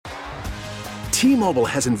T-Mobile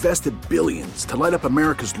has invested billions to light up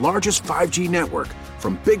America's largest 5G network,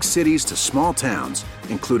 from big cities to small towns,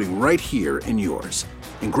 including right here in yours.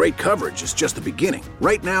 And great coverage is just the beginning.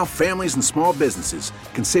 Right now, families and small businesses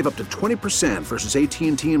can save up to 20% versus AT&T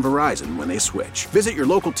and Verizon when they switch. Visit your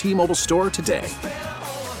local T-Mobile store today.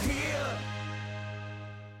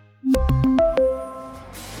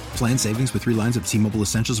 Plan savings with 3 lines of T-Mobile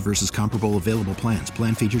Essentials versus comparable available plans.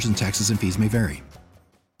 Plan features and taxes and fees may vary.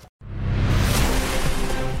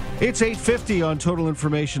 It's 8:50 on Total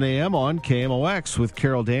Information AM on KMOX with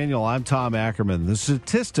Carol Daniel. I'm Tom Ackerman. The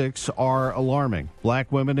statistics are alarming.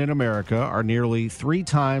 Black women in America are nearly 3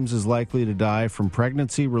 times as likely to die from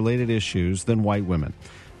pregnancy-related issues than white women.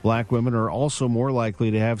 Black women are also more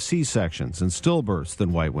likely to have C-sections and stillbirths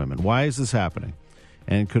than white women. Why is this happening?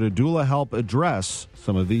 And could a doula help address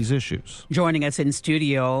some of these issues? Joining us in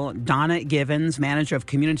studio, Donna Givens, Manager of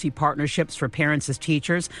Community Partnerships for Parents as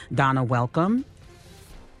Teachers. Donna, welcome.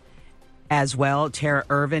 As well, Tara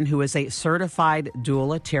Irvin, who is a certified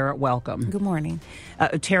doula. Tara, welcome. Good morning.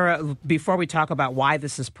 Tara, before we talk about why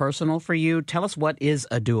this is personal for you, tell us what is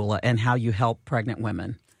a doula and how you help pregnant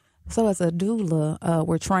women. So as a doula,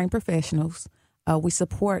 we're trained professionals. We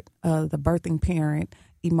support the birthing parent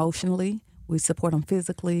emotionally. We support them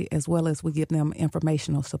physically, as well as we give them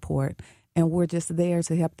informational support. And we're just there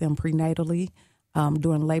to help them prenatally,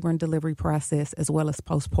 during labor and delivery process, as well as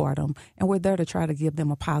postpartum. And we're there to try to give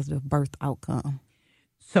them a positive birth outcome.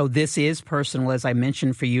 So this is personal. As I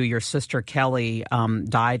mentioned for you, your sister Kelly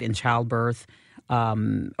died in childbirth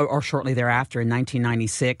or shortly thereafter in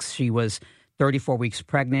 1996. She was 34 weeks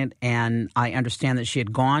pregnant, and I understand that she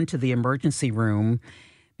had gone to the emergency room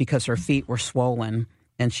because her feet were swollen,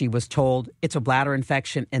 and she was told it's a bladder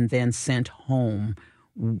infection and then sent home.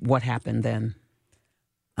 What happened then?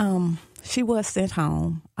 She was sent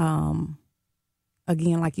home.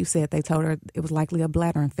 Again, like you said, they told her it was likely a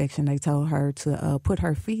bladder infection. They told her to put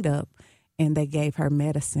her feet up, and they gave her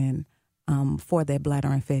medicine for that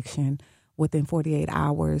bladder infection. Within 48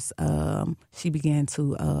 hours, she began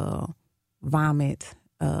to vomit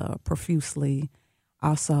profusely.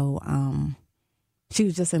 Also, she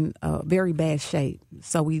was just in very bad shape.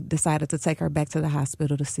 So we decided to take her back to the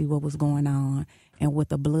hospital to see what was going on. And with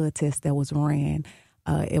the blood test that was ran,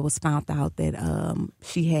 it was found out that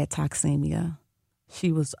she had toxemia.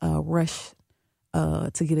 She was rushed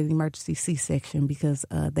to get an emergency C-section because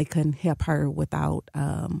they couldn't help her without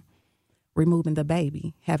removing the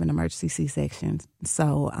baby, having an emergency C-section.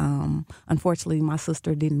 So unfortunately, my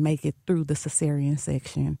sister didn't make it through the cesarean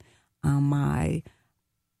section. My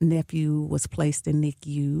nephew was placed in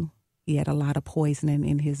NICU. He had a lot of poisoning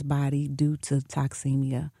in his body due to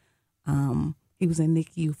toxemia. He was in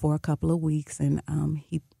NICU for a couple of weeks, and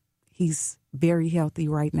he's very healthy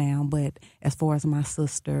right now. But as far as my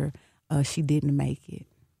sister, she didn't make it.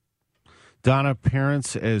 Donna,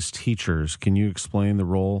 parents as teachers, can you explain the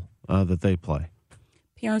role that they play?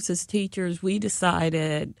 Parents as teachers, we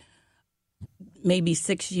decided maybe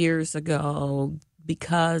 6 years ago,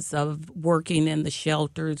 because of working in the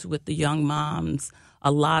shelters with the young moms, a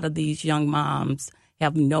lot of these young moms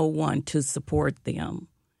have no one to support them.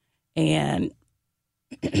 And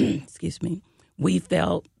excuse me, we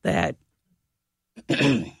felt that,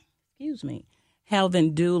 having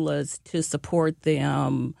doulas to support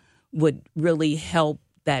them would really help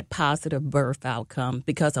that positive birth outcome,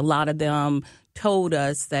 because a lot of them told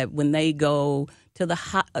us that when they go to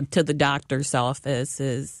the doctor's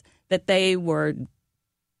offices, that they were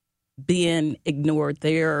being ignored.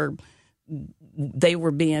 They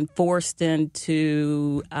were being forced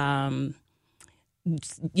into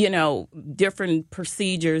different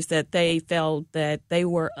procedures that they felt that they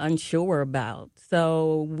were unsure about.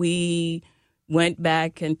 So we went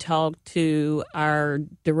back and talked to our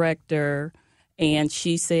director, and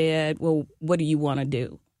she said, well, what do you want to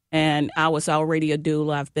do? And I was already a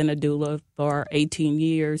doula. I've been a doula for 18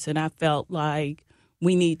 years, and I felt like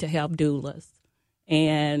we need to help doulas.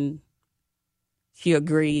 And she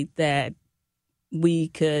agreed that we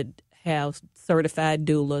could have certified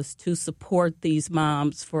doulas to support these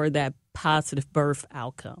moms for that positive birth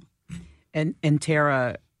outcome. And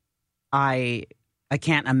Tara, I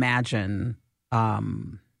can't imagine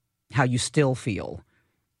how you still feel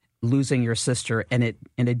losing your sister, and it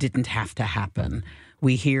didn't have to happen.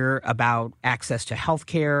 We hear about access to health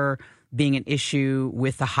care being an issue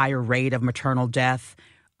with the higher rate of maternal death,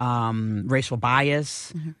 racial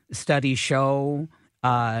bias. Mm-hmm. Studies show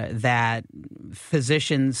that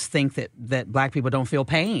physicians think that Black people don't feel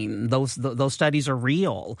pain. Those studies are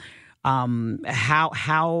real.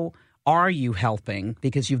 How are you helping?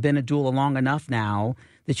 Because you've been a doula long enough now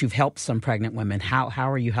that you've helped some pregnant women. How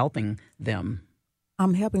are you helping them?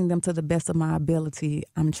 I'm helping them to the best of my ability.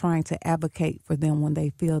 I'm trying to advocate for them when they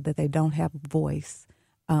feel that they don't have a voice.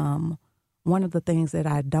 One of the things that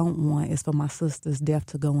I don't want is for my sister's death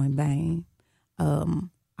to go in vain.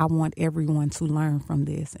 I want everyone to learn from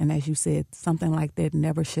this. And as you said, something like that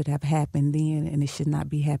never should have happened then, and it should not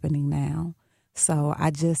be happening now. So I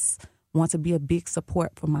just want to be a big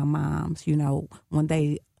support for my moms. You know, when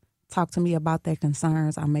they talk to me about their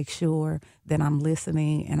concerns, I make sure that I'm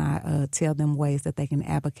listening, and I tell them ways that they can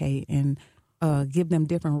advocate and give them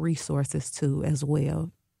different resources too as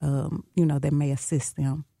well, that may assist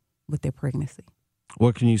them with their pregnancy.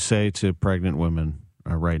 What can you say to pregnant women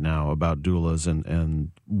right now about doulas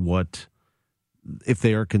and what, if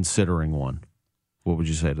they are considering one, what would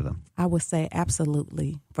you say to them? I would say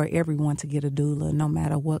absolutely for everyone to get a doula, no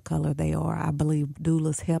matter what color they are. I believe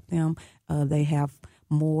doulas help them. They have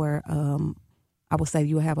more, I would say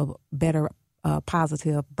you'll have a better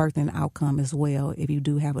positive birthing outcome as well if you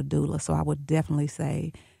do have a doula. So I would definitely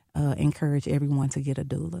say encourage everyone to get a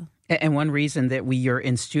doula. And one reason that we are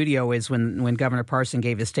in studio is when Governor Parson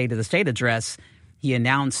gave his State of the State address, he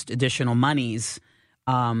announced additional monies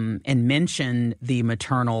and mentioned the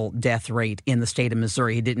maternal death rate in the state of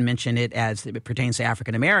Missouri. He didn't mention it as it pertains to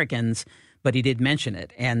African Americans, but he did mention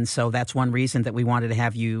it. And so that's one reason that we wanted to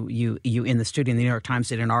have you in the studio. And the New York Times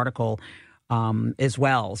did an article as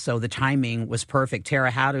well. So the timing was perfect.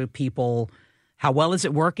 Tara, how well is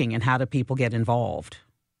it working, and how do people get involved?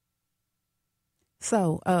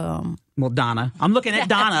 So, well, Donna. I'm looking at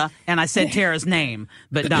Donna, and I said Tara's name,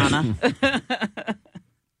 but Donna.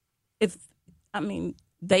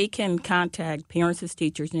 They can contact Parents as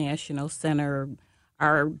Teachers National Center.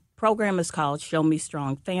 Our program is called Show Me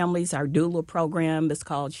Strong Families. Our doula program is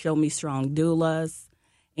called Show Me Strong Doulas,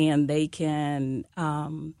 and they can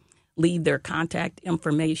leave their contact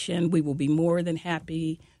information. We will be more than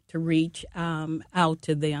happy to reach out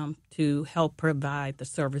to them to help provide the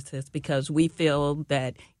services, because we feel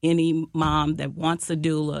that any mom that wants a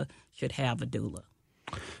doula should have a doula.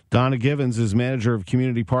 Donna Givens is Manager of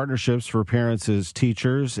Community Partnerships for Parents as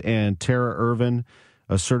Teachers, and Tara Irvin,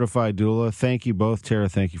 a certified doula. Thank you both. Tara,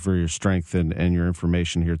 thank you for your strength and your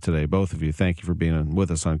information here today. Both of you, thank you for being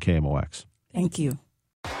with us on KMOX. Thank you.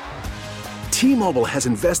 T-Mobile has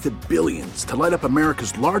invested billions to light up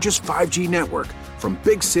America's largest 5G network, from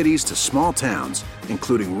big cities to small towns,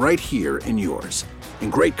 including right here in yours.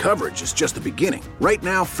 And great coverage is just the beginning. Right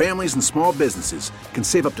now, families and small businesses can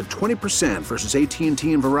save up to 20% versus AT&T and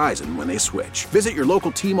Verizon when they switch. Visit your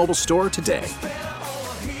local T-Mobile store today.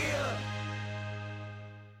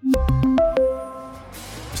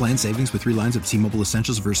 Plan savings with 3 lines of T-Mobile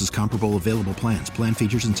Essentials versus comparable available plans. Plan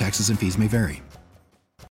features and taxes and fees may vary.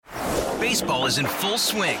 Baseball is in full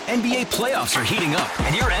swing. NBA playoffs are heating up,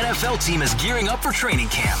 and your NFL team is gearing up for training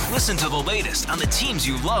camp. Listen to the latest on the teams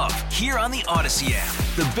you love here on the Odyssey app.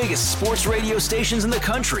 The biggest sports radio stations in the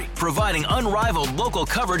country, providing unrivaled local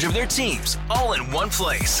coverage of their teams, all in one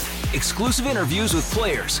place. Exclusive interviews with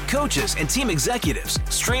players, coaches, and team executives,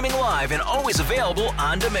 streaming live and always available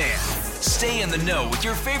on demand. Stay in the know with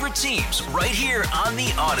your favorite teams right here on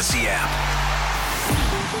the Odyssey app.